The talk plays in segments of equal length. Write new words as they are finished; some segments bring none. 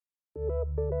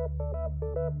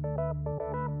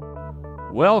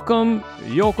Welcome,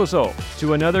 yokoso,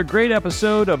 to another great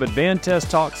episode of Advantest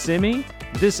Talk Semi.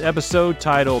 This episode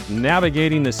titled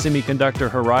Navigating the Semiconductor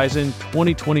Horizon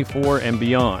 2024 and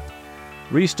Beyond.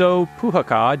 Risto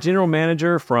Puhaka, General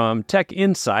Manager from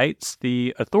TechInsights,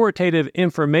 the authoritative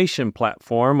information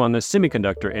platform on the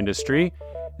semiconductor industry,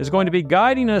 is going to be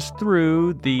guiding us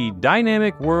through the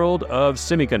dynamic world of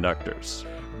semiconductors.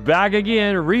 Back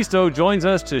again, Risto joins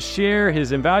us to share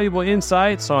his invaluable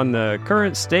insights on the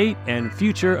current state and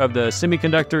future of the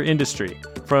semiconductor industry.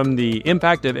 From the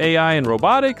impact of AI and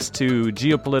robotics to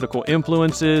geopolitical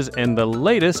influences and the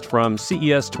latest from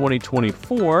CES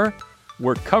 2024,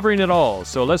 we're covering it all.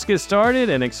 So let's get started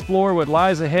and explore what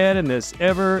lies ahead in this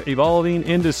ever-evolving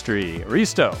industry.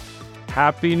 Risto,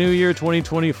 Happy New Year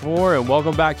 2024 and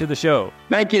welcome back to the show.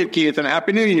 Thank you, Keith, and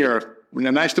Happy New Year.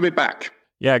 Nice to be back.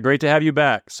 Yeah, great to have you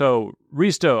back. So,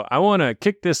 Risto, I want to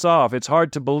kick this off. It's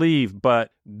hard to believe, but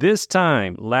this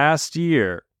time last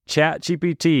year,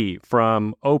 ChatGPT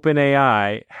from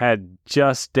OpenAI had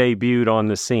just debuted on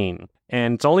the scene.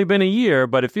 And it's only been a year,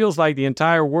 but it feels like the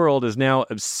entire world is now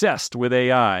obsessed with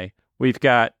AI. We've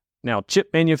got now chip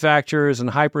manufacturers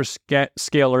and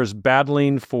hyperscalers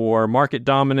battling for market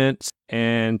dominance.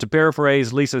 And to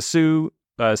paraphrase Lisa Su,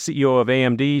 CEO of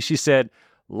AMD, she said,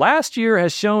 "Last year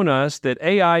has shown us that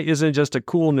AI isn't just a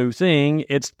cool new thing,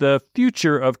 it's the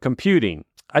future of computing."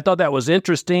 I thought that was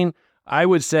interesting. I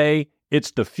would say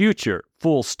it's the future,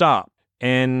 full stop.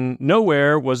 And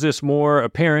nowhere was this more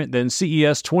apparent than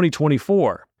CES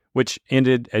 2024, which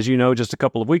ended, as you know, just a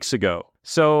couple of weeks ago.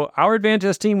 So our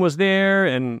Advantest team was there,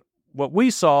 and what we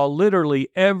saw, literally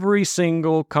every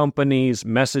single company's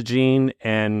messaging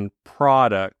and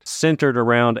product centered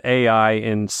around AI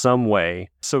in some way.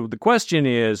 So the question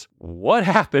is, what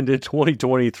happened in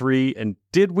 2023, and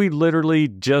did we literally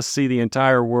just see the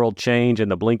entire world change in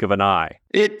the blink of an eye?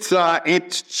 It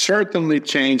certainly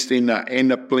changed in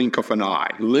a blink of an eye,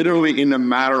 literally in a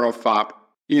matter of the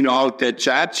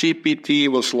ChatGPT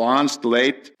was launched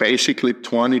late, basically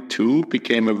 22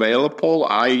 became available.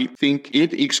 I think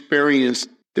it experienced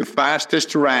the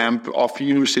fastest ramp of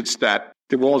usage that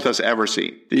the world has ever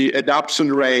seen. The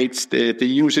adoption rates, the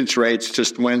usage rates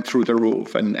just went through the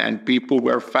roof, and people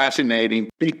were fascinating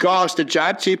because the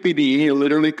ChatGPT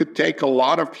literally could take a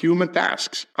lot of human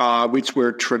tasks, which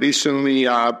were traditionally,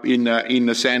 in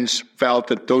a sense, felt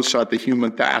that those are the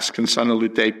human tasks, and suddenly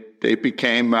they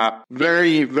became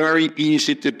very, very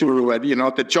easy to do. And,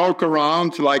 the joke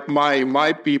around, like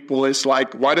my people, is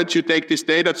like, why don't you take this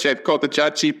data set called the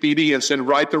ChatGPT and then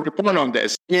write a report on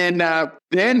this? And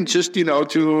then just,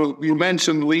 you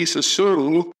mentioned Lisa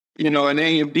Su, an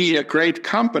AMD, a great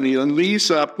company. And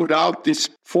Lisa put out this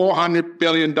 $400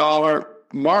 billion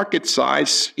market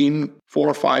size in 4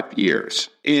 or 5 years.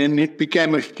 And it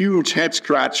became a huge head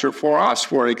scratcher for us,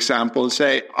 for example,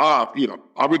 say, are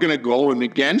we going to go in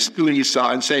against Lisa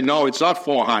and say, no, it's not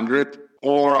 400?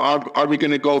 Or are we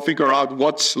going to go figure out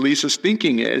what Lisa's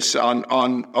thinking is on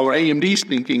or AMD's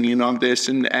thinking on this?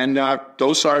 And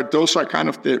those are kind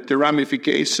of the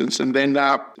ramifications. And then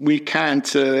we can't,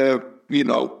 forego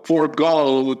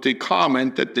the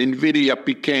comment that NVIDIA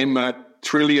became a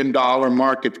trillion-dollar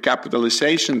market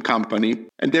capitalization company.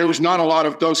 And there was not a lot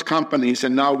of those companies,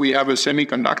 and now we have a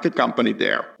semiconductor company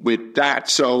there with that.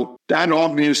 So that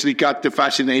obviously got the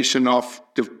fascination of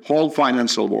the whole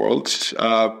financial world,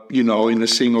 in a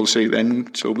single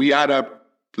event. So we had a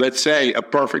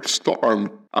perfect storm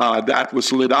that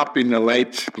was lit up in the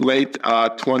late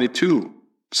 22.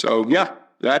 So yeah,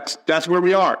 that's where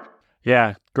we are.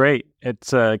 Yeah, great.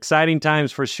 It's exciting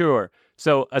times for sure.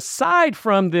 So aside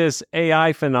from this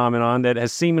AI phenomenon that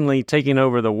has seemingly taken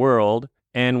over the world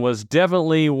and was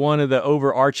definitely one of the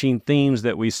overarching themes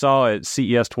that we saw at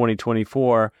CES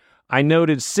 2024, I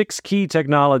noted 6 key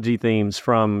technology themes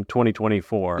from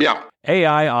 2024. Yeah.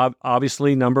 AI,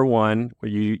 obviously, number one,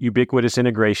 ubiquitous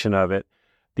integration of it.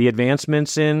 The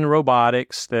advancements in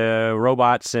robotics, the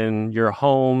robots in your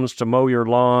homes to mow your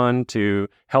lawn, to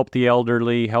help the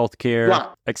elderly, healthcare. Yeah.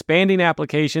 Expanding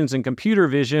applications in computer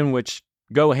vision, which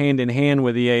go hand in hand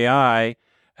with the AI,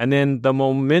 and then the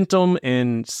momentum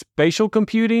in spatial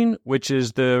computing, which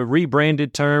is the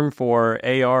rebranded term for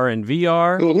AR and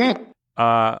VR.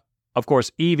 Mm-hmm. Of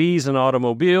course, EVs and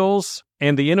automobiles,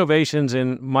 and the innovations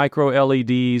in micro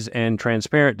LEDs and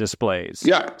transparent displays.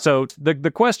 Yeah. So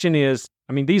the question is,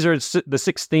 these are the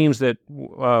 6 themes that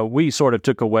we sort of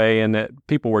took away and that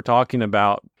people were talking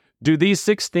about. Do these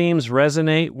 6 themes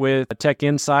resonate with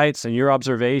TechInsights and your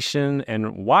observation,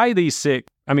 and why these 6,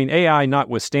 AI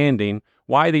notwithstanding,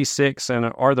 why these 6,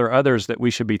 and are there others that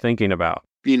we should be thinking about?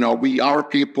 our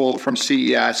people from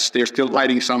CES, they're still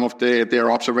writing some of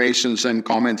their observations and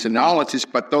comments analysis,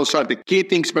 but those are the key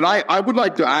things. But I would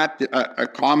like to add a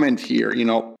comment here.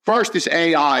 First is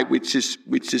AI, which is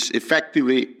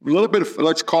effectively a little bit of,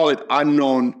 let's call it,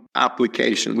 unknown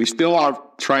application. We still are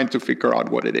trying to figure out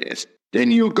what it is.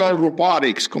 Then you got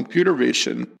robotics, computer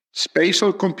vision,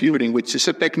 spatial computing, which is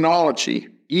a technology,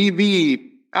 EV,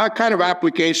 a kind of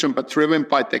application, but driven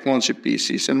by technology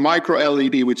pieces, and micro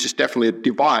LED, which is definitely a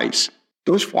device.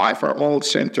 Those five are all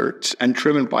centered and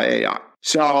driven by AI.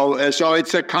 So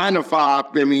it's a kind of,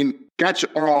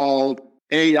 catch-all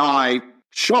AI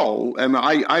show. And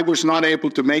I was not able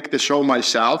to make the show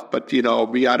myself, but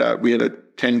we had a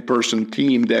 10-person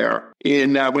team there.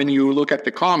 And when you look at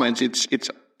the comments,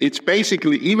 it's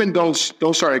basically, even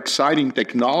those are exciting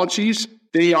technologies,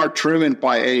 they are driven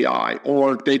by AI,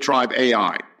 or they drive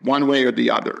AI one way or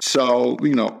the other. So,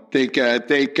 take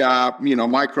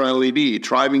micro LED,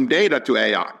 driving data to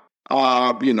AI.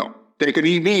 Take an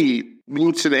EV,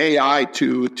 needs an AI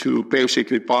to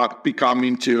basically become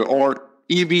into, or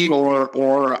EV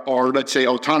or let's say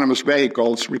autonomous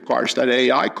vehicles requires that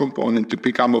AI component to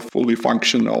become a fully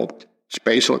functional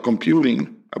spatial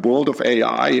computing, a world of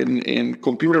AI and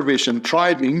computer vision,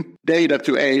 driving data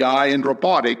to AI and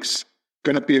robotics,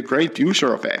 going to be a great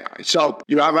user of AI. So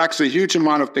you have actually a huge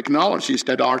amount of technologies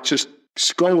that are just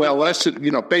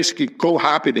basically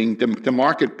cohabiting the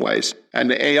marketplace,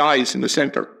 and the AI is in the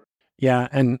center. Yeah,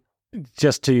 and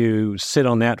just to sit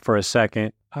on that for a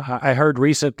second, I heard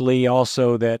recently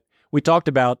also that we talked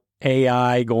about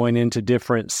AI going into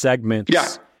different segments. Yeah.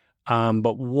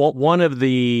 But one of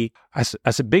the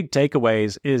big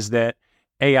takeaways is that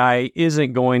AI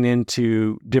isn't going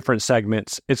into different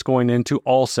segments. It's going into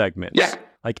all segments. Yeah.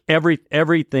 Like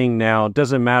everything now,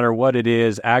 doesn't matter what it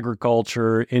is,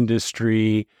 agriculture,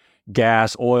 industry,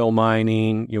 gas, oil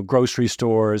mining, grocery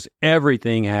stores,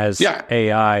 everything has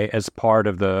AI as part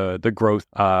of the growth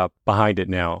behind it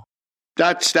now.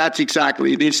 That's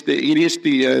exactly. It is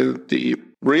the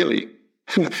really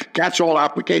catch-all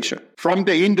application from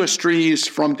the industries,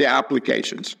 from the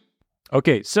applications.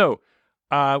 Okay, so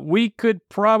we could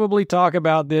probably talk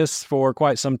about this for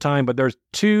quite some time, but there's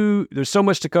so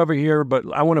much to cover here, but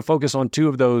I want to focus on two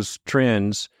of those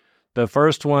trends. The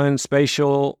first one,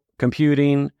 spatial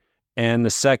computing, and the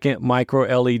second, micro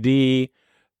LED.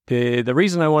 The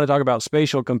reason I want to talk about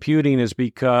spatial computing is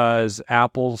because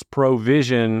Apple's Pro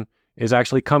Vision is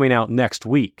actually coming out next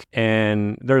week.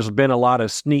 And there's been a lot of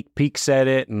sneak peeks at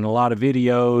it and a lot of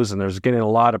videos, and there's getting a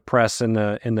lot of press in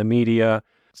the media.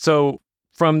 So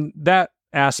from that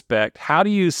aspect, how do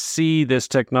you see this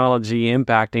technology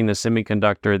impacting the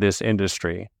semiconductor, this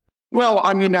industry? Well,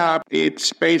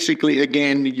 it's basically,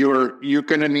 again, you're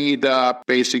going to need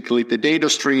basically the data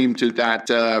stream to that,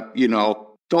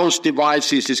 those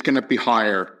devices is going to be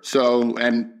higher. So,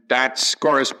 and that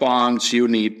corresponds, you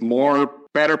need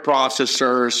better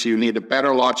processors, you need a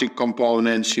better logic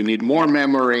components, you need more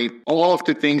memory. All of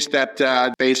the things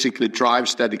that basically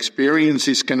drives that experience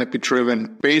is going to be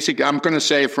driven. Basically, I'm going to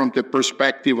say from the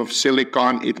perspective of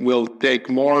silicon, it will take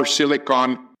more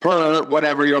silicon per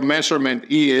whatever your measurement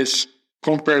is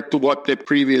compared to what the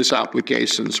previous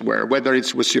applications were, whether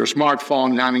it's with your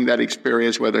smartphone having that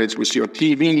experience, whether it's with your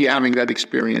TV having that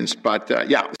experience. But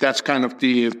that's kind of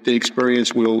the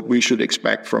experience we should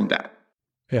expect from that.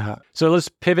 Yeah. So let's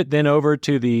pivot then over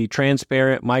to the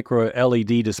transparent micro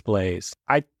LED displays.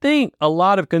 I think a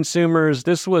lot of consumers,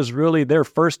 this was really their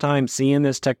first time seeing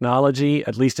this technology,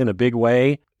 at least in a big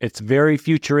way. It's very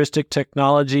futuristic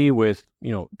technology with,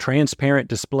 transparent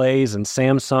displays, and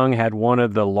Samsung had one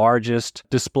of the largest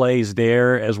displays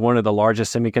there as one of the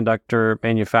largest semiconductor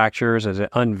manufacturers as it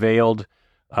unveiled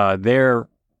their,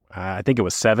 I think it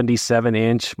was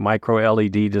 77-inch micro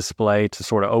LED display to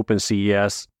sort of open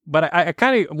CES. But I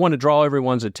kind of want to draw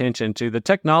everyone's attention to the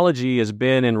technology has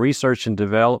been in research and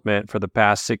development for the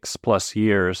past 6+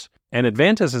 years. And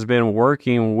Advantis has been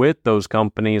working with those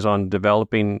companies on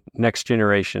developing next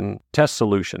generation test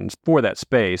solutions for that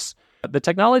space. The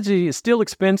technology is still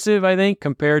expensive, I think,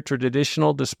 compared to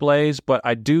traditional displays, but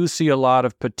I do see a lot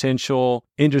of potential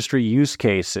industry use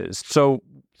cases. So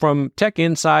from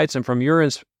TechInsights and from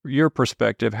your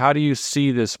perspective, how do you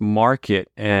see this market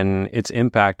and its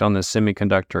impact on the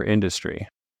semiconductor industry?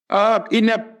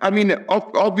 Obviously,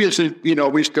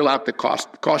 we still have the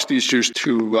cost issues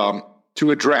to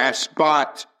address,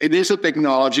 but it is a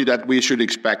technology that we should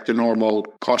expect a normal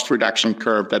cost reduction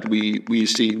curve that we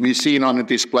see. We've seen on the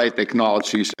display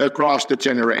technologies across the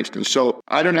generations. So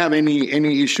I don't have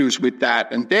any issues with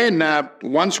that. And then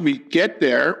once we get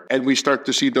there and we start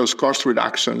to see those cost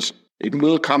reductions, It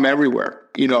will come everywhere.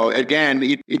 Again,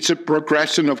 it's a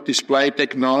progression of display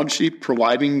technology,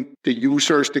 providing the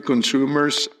users, the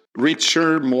consumers,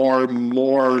 richer,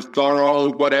 more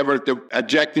thorough, whatever the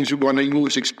adjectives you want to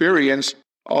use, experience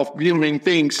of viewing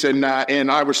things. And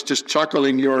I was just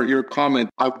chuckling your comment.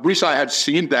 I wish I had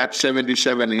seen that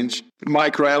 77-inch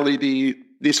micro LED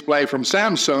display from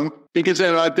Samsung, because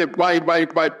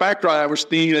by background, I was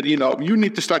thinking that, you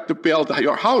need to start to build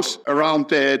your house around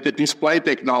the display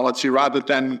technology rather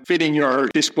than fitting your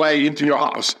display into your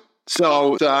house.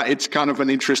 So it's kind of an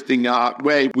interesting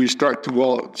way we start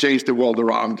to change the world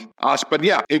around us. But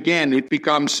yeah, again, it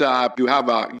becomes you have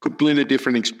a completely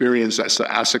different experience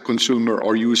as a consumer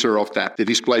or user of the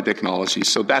display technology.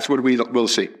 So that's what we'll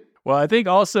see. Well, I think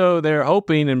also they're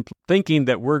hoping and thinking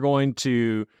that we're going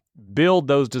to build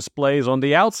those displays on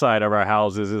the outside of our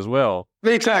houses as well.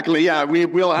 Exactly. Yeah, we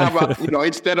will have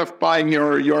instead of buying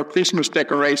your Christmas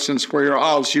decorations for your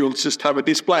house, you'll just have a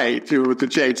display to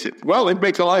change it. Well, it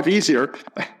makes life easier.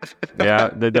 Yeah,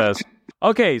 it does.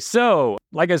 Okay, so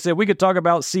like I said, we could talk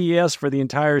about CES for the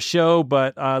entire show,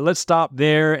 but let's stop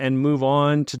there and move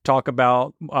on to talk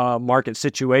about market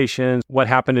situations, what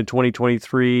happened in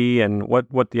 2023, and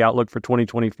what the outlook for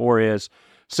 2024 is.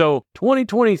 So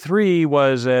 2023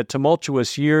 was a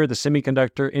tumultuous year. The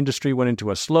semiconductor industry went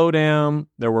into a slowdown.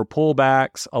 There were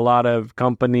pullbacks. A lot of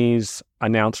companies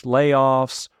announced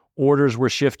layoffs. Orders were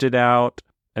shifted out,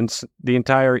 and the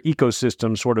entire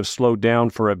ecosystem sort of slowed down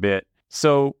for a bit.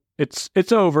 So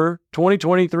it's over.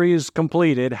 2023 is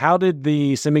completed. How did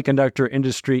the semiconductor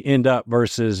industry end up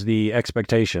versus the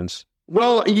expectations?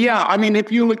 Well, yeah. I mean,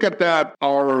 if you look at that,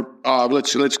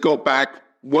 let's go back.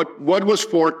 What was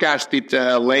forecasted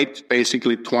late,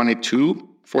 basically 22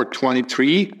 for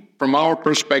 23? From our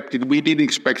perspective, we didn't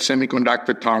expect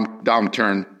semiconductor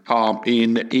downturn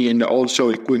in also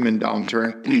equipment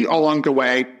downturn along the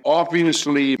way.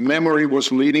 Obviously, memory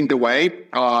was leading the way.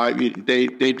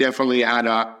 They definitely had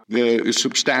a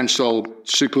substantial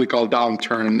cyclical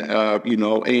downturn,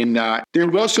 and there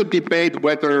was a debate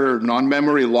whether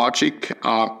non-memory logic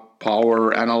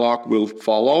power analog will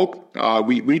follow.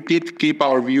 We did keep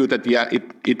our view that,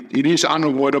 it is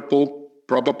unavoidable,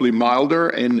 probably milder,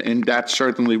 and that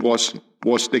certainly was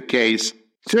the case.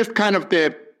 Just kind of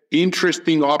the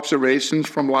interesting observations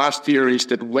from last year is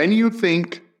that when you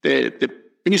think the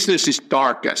business is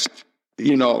darkest,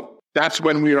 that's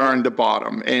when we are in the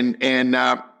bottom.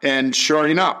 And sure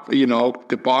enough,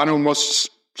 the bottom was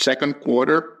second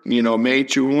quarter, May,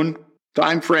 June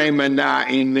time frame, and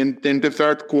then the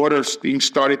third quarter things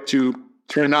started to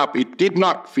turn up. It did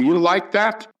not feel like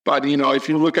that, but if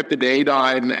you look at the data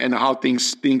and how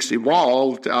things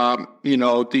evolved,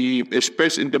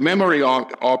 especially the memory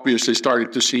obviously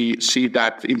started to see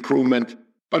that improvement,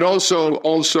 but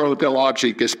also the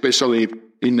logic, especially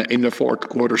in the fourth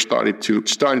quarter, started to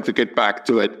get back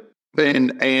to it.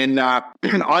 And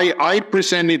I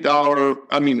presented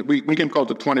we can go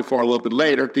to 24 a little bit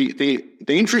later. The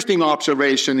interesting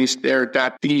observation is there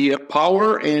that the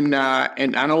power and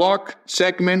analog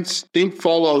segments did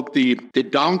follow the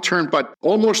downturn, but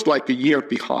almost like a year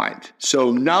behind.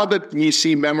 So now that we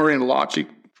see memory and logic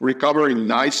recovering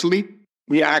nicely,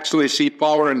 we actually see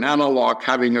power and analog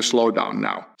having a slowdown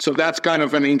now. So that's kind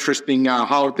of an interesting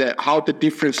how the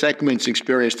different segments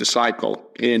experience the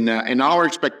cycle. And our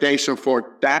expectation for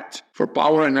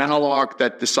power and analog,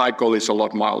 that the cycle is a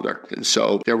lot milder. And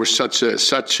so there was such a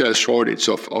shortage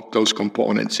of those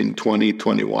components in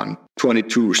 2021,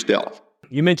 22 still.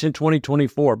 You mentioned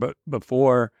 2024, but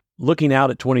before looking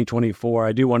out at 2024,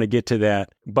 I do want to get to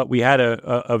that. But we had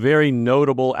a very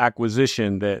notable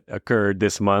acquisition that occurred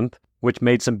this month, which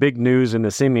made some big news in the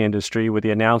semi industry with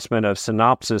the announcement of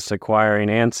Synopsys acquiring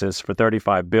Ansys for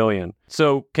 $35 billion.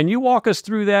 So can you walk us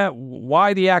through that?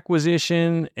 Why the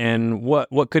acquisition, and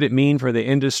what could it mean for the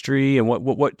industry, and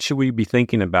what should we be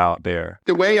thinking about there?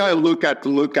 The way I look at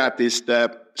this,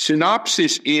 that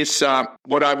Synopsys is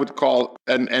what I would call,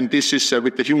 and this is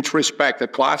with the huge respect, a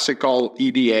classical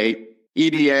EDA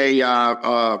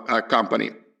company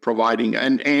providing,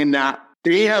 and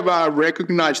they have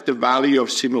recognized the value of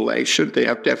simulation. They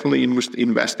have definitely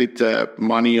invested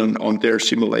money on their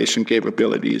simulation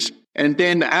capabilities. And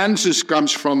then Ansys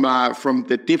comes from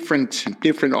the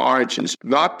different origins,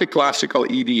 not the classical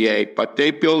EDA, but they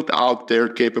built out their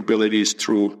capabilities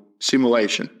through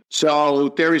simulation. So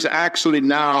there is actually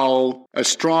now a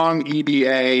strong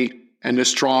EDA and a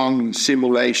strong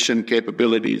simulation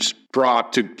capabilities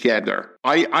brought together.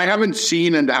 I haven't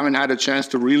seen and haven't had a chance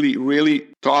to really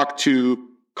talk to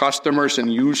customers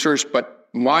and users, but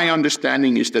my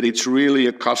understanding is that it's really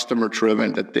a customer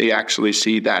driven, that they actually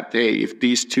see that, hey, if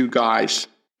these two guys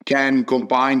can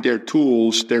combine their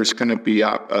tools, there's going to be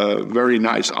a very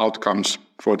nice outcomes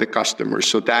for the customers.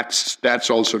 So that's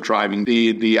also driving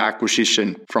the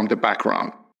acquisition from the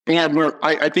background. And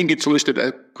I think it's listed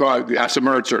as a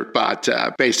merger, but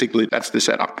basically that's the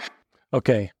setup.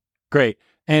 Okay, great.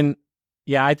 And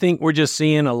yeah, I think we're just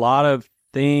seeing a lot of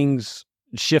things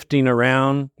shifting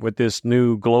around with this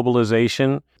new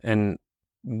globalization. And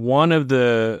one of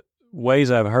the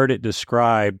ways I've heard it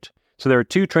described, so there are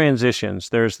two transitions.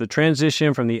 There's the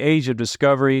transition from the age of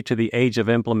discovery to the age of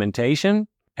implementation.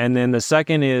 And then the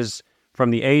second is from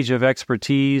the age of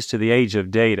expertise to the age of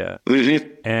data. Mm-hmm.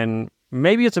 And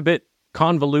maybe it's a bit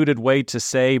convoluted way to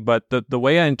say, but the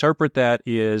way I interpret that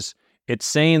is it's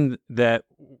saying that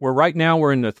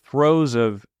we're in the throes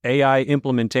of AI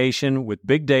implementation with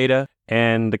big data,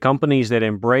 and the companies that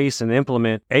embrace and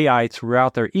implement AI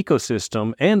throughout their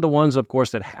ecosystem, and the ones, of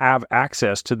course, that have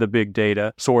access to the big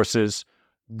data sources,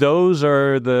 those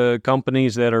are the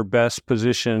companies that are best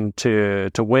positioned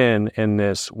to win in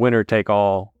this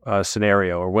winner-take-all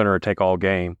scenario or winner-take-all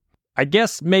game. I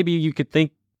guess maybe you could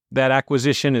think that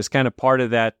acquisition is kind of part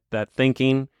of that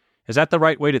thinking. Is that the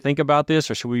right way to think about this,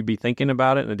 or should we be thinking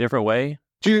about it in a different way?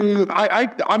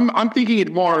 I'm thinking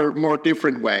it more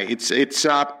different way. It's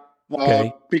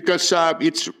okay. Because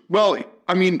it's, well,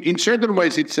 I mean, in certain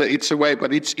ways it's a way,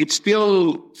 but it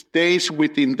still stays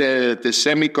within the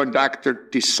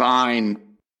semiconductor design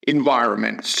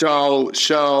environment.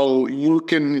 So you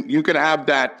can have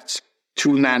that 2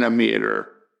 nanometer,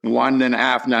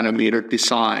 1.5 nanometer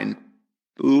design,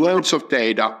 loads of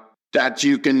data that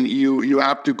you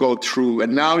have to go through,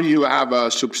 and now you have a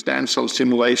substantial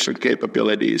simulation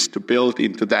capabilities to build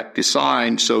into that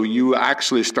design. So you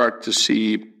actually start to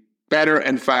see better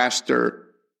and faster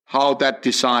how that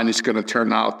design is going to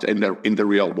turn out in the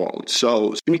real world.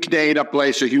 So big data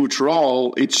plays a huge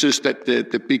role. It's just that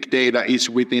the big data is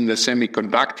within the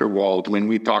semiconductor world. When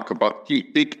we talk about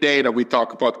big data, we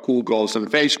talk about Googles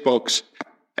and Facebooks.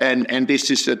 And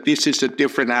this is a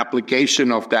different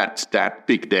application of that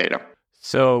big data.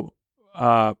 So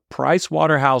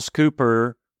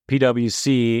PricewaterhouseCoopers,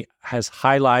 PwC, has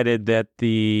highlighted that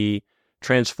the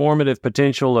transformative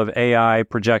potential of AI,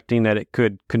 projecting that it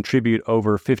could contribute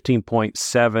over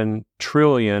 $15.7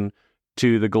 trillion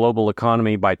to the global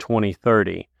economy by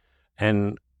 2030.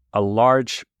 And a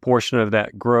large portion of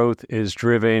that growth is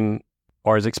driven,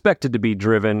 or is expected to be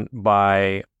driven,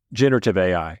 by generative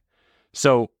AI.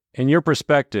 So, in your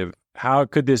perspective, how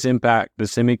could this impact the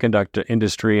semiconductor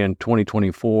industry in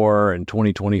 2024 and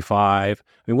 2025?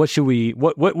 I mean, what should we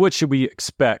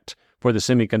expect for the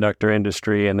semiconductor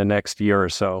industry in the next year or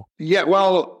so? Yeah,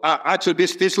 well, actually,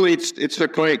 this leads. It's a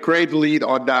great lead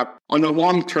on that. On the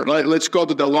long term, let's go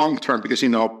to the long term, because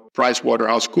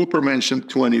PricewaterhouseCoopers mentioned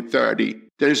 2030.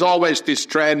 There's always this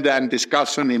trend and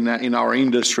discussion in our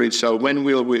industry. So when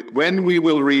we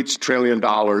will reach $1 trillion in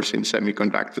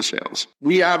semiconductor sales?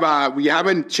 We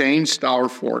haven't changed our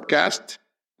forecast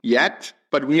yet,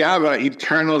 but we have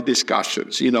internal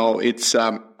discussions. It's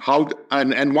how,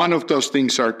 and one of those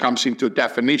things comes into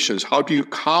definitions. How do you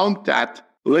count that?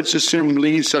 Let's assume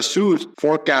Lisa Su's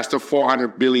forecast of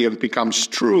 400 billion becomes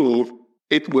true.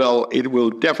 It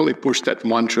will definitely push that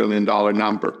 $1 trillion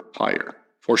number higher,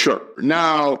 for sure.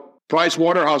 Now,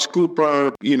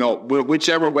 PricewaterhouseCoopers,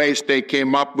 whichever ways they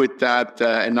came up with that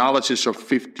analysis of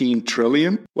 15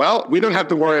 trillion, well, we don't have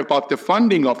to worry about the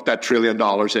funding of that $1 trillion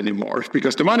anymore,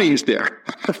 because the money is there.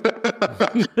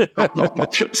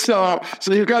 So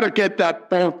you got to get that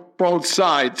both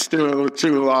sides to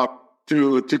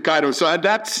kind of, so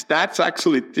that's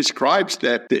actually describes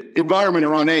the environment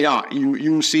around AI.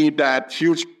 You see that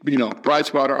huge,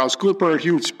 PricewaterhouseCoopers,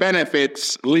 huge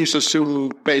benefits. Lisa Su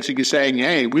basically saying,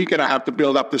 hey, we're gonna have to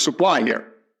build up the supply here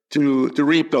to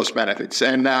reap those benefits,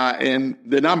 and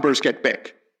the numbers get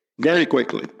big very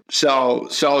quickly. So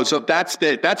that's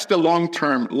the long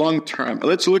term.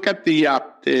 Let's look at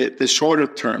the shorter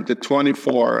term, the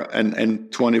 24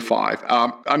 and 25.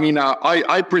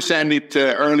 I presented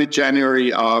early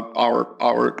January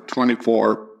our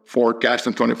 24 forecast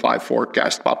and 25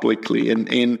 forecast publicly,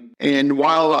 and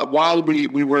while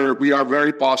we are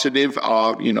very positive,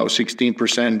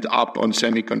 16% up on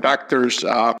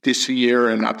semiconductors this year,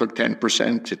 and another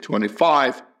 10% to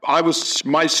 25. I was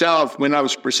myself, when I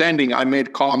was presenting, I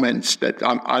made comments that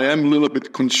I am a little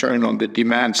bit concerned on the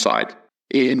demand side.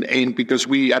 And because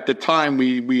at the time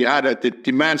we had the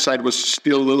demand side was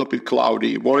still a little bit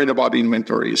cloudy, worried about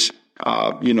inventories,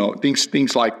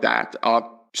 things like that.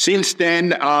 Since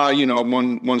then,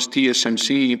 once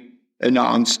TSMC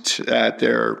announced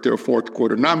their fourth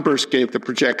quarter numbers, gave the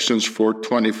projections for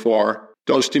 24,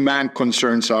 those demand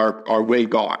concerns are way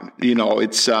gone.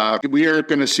 It's we are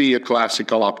going to see a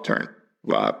classical upturn.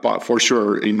 But for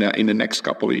sure in the next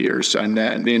couple of years, and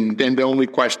then the only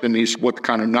question is what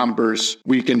kind of numbers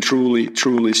we can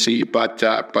truly see. But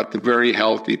the very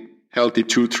healthy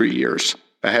 2-3 years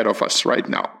ahead of us right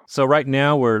now. So right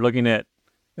now we're looking at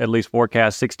least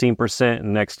forecast 16%,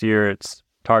 and next year it's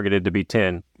targeted to be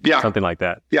 10. Yeah, something like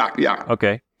that. Yeah.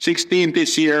 Okay. 16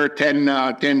 this year,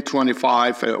 10,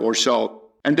 25 or so.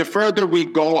 And the further we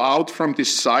go out from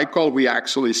this cycle, we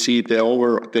actually see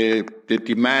the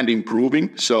demand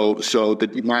improving. So the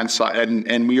demand side,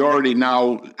 and we already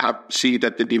now see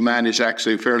that the demand is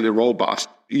actually fairly robust.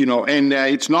 And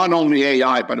it's not only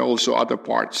AI, but also other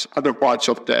parts of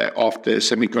the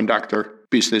semiconductor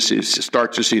businesses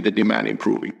start to see the demand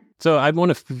improving. So I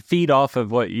want to feed off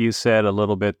of what you said a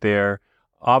little bit there.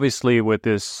 Obviously, with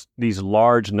these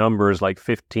large numbers like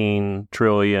 15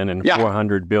 trillion and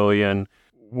 400 billion.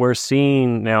 We're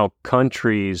seeing now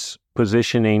countries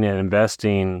positioning and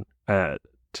investing,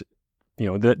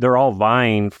 they're all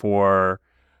vying for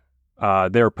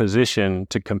their position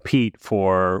to compete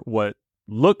for what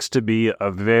looks to be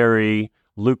a very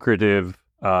lucrative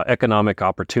economic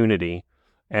opportunity.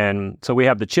 And so we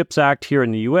have the CHIPS Act here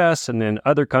in the U.S., and then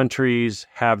other countries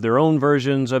have their own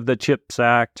versions of the CHIPS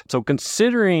Act. So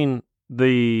considering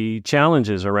the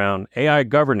challenges around AI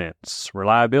governance,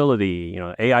 reliability,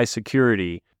 AI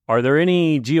security, are there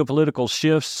any geopolitical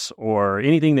shifts or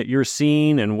anything that you're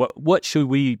seeing, and what should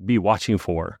we be watching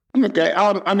for? Okay,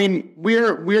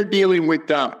 we're dealing with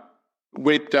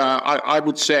I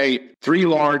would say 3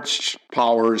 large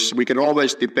powers. We can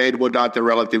always debate what are the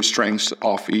relative strengths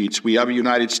of each. We have the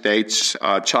United States,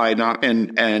 China,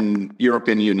 and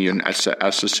European Union as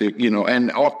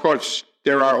and of course.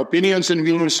 There are opinions and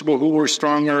views who are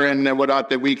stronger and what are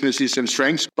the weaknesses and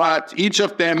strengths, but each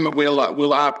of them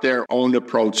will have their own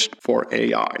approach for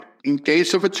AI. In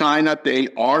case of China, they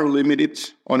are limited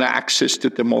on access to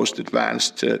the most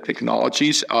advanced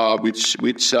technologies, which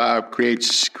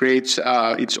creates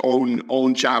its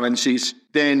own challenges.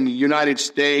 Then the United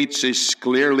States is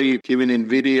clearly giving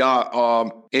NVIDIA,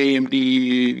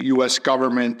 AMD, U.S.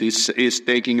 government is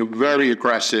taking a very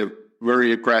aggressive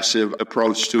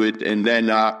approach to it, and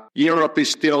then Europe is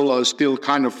still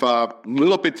kind of a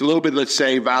little bit, let's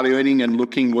say, evaluating and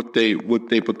looking what they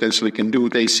potentially can do.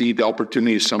 They see the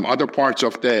opportunities some other parts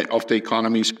of the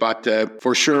economies, but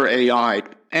for sure AI.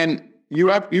 And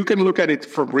you can look at it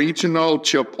from regional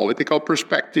geopolitical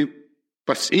perspective,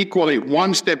 but equally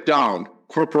one step down,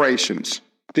 corporations.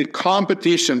 The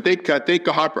competition, take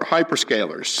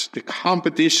hyperscalers. The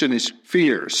competition is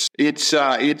fierce. It's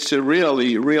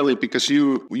really because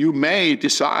you may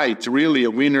decide really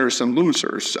winners and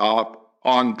losers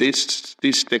on this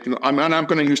I'm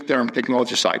going to use the term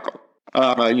technology cycle.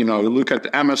 Look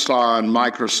at Amazon,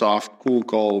 Microsoft,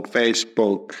 Google,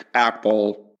 Facebook,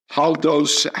 Apple. How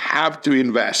those have to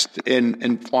invest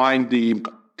and find the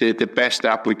best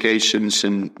applications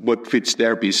and what fits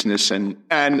their business, and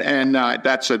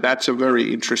that's a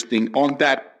very interesting. On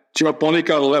that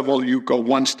geopolitical level, you go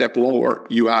one step lower,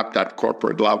 you have that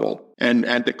corporate level, and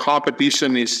the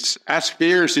competition is as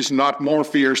fierce, is not more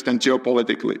fierce than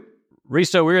geopolitically.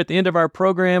 Risto, we're at the end of our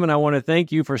program, and I want to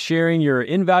thank you for sharing your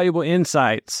invaluable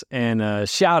insights, and a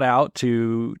shout out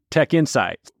to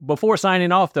TechInsights. Before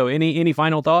signing off, though, any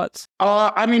final thoughts?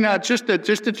 Just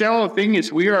the general thing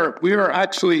is we are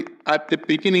actually at the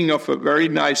beginning of a very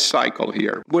nice cycle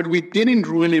here. What we didn't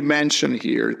really mention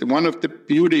here, one of the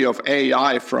beauty of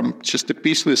AI from just the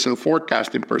business and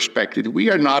forecasting perspective,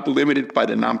 we are not limited by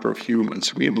the number of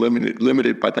humans. We are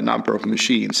limited by the number of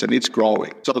machines, and it's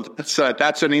growing. So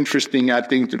that's an interesting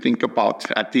thing to think about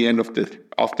at the end of the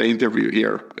interview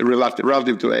here,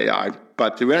 relative to AI.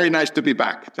 But very nice to be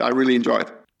back. I really enjoyed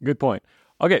it. Good point.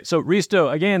 Okay, so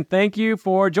Risto, again, thank you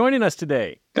for joining us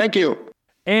today. Thank you.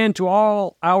 And to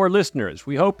all our listeners,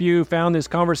 we hope you found this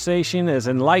conversation as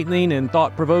enlightening and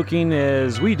thought-provoking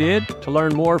as we did. To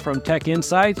learn more from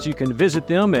TechInsights, you can visit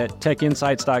them at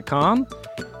techinsights.com.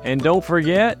 And don't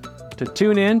forget to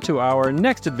tune in to our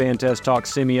next Advantest Talk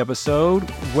Semi episode,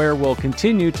 where we'll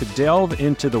continue to delve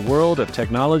into the world of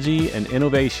technology and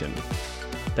innovation.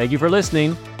 Thank you for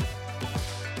listening.